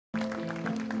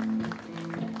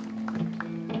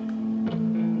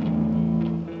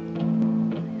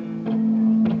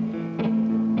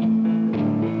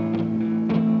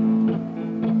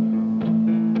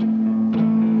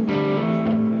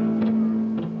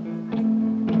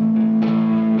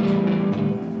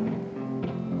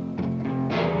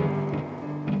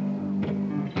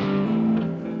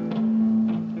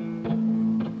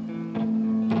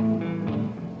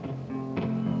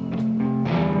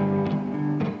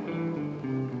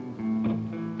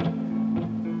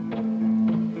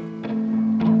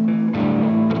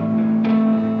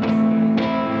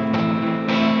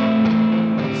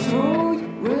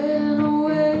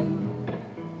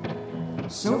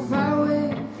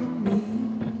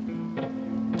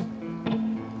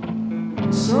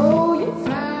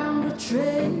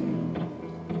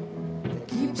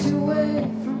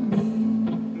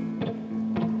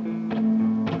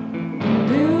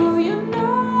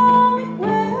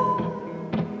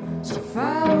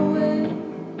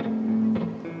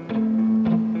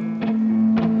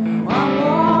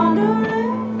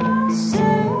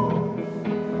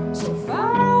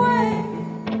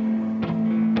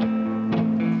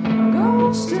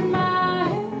ghost in my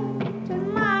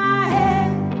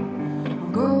head, a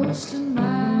ghost in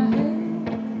my head,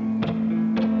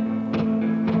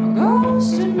 a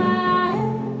ghost in my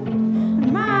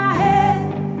head,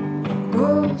 a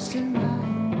ghost in my head.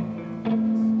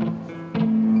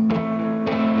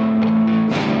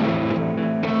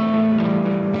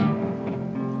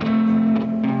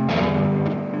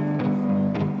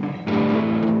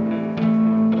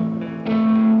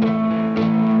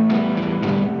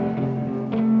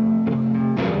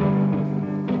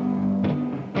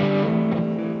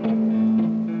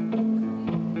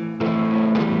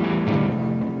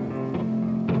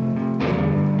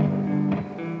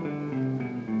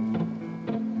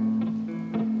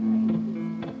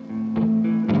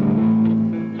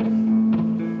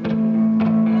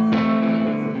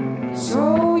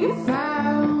 So you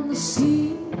found the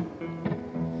sea,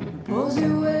 it pulls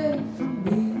you away from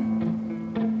me.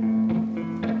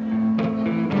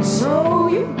 So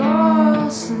you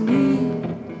lost the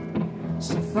lead,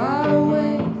 so far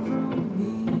away from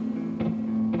me.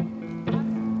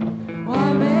 Well,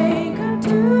 I make her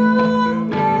do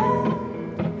that,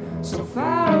 so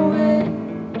far away,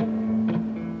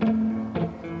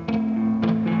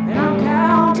 and I'm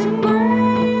counting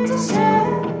grains of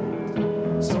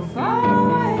sand, so far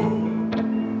away.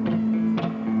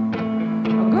 A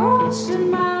ghost in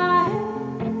my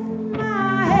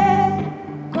head,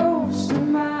 ghost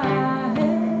in my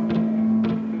head,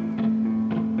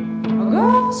 a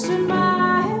ghost in my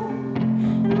head,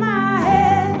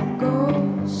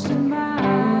 ghost in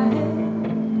my head,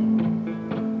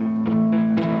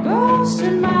 ghost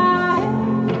in my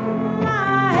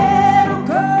head, a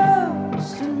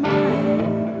ghost in my head,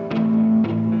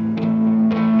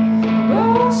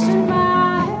 ghost in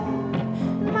my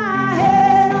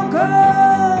head, a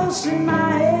ghost in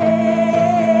my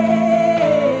head,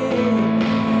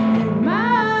 in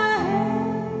my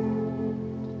head,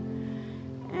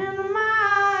 in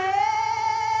my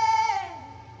head,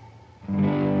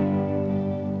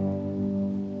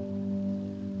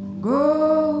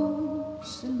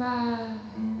 ghost in my head.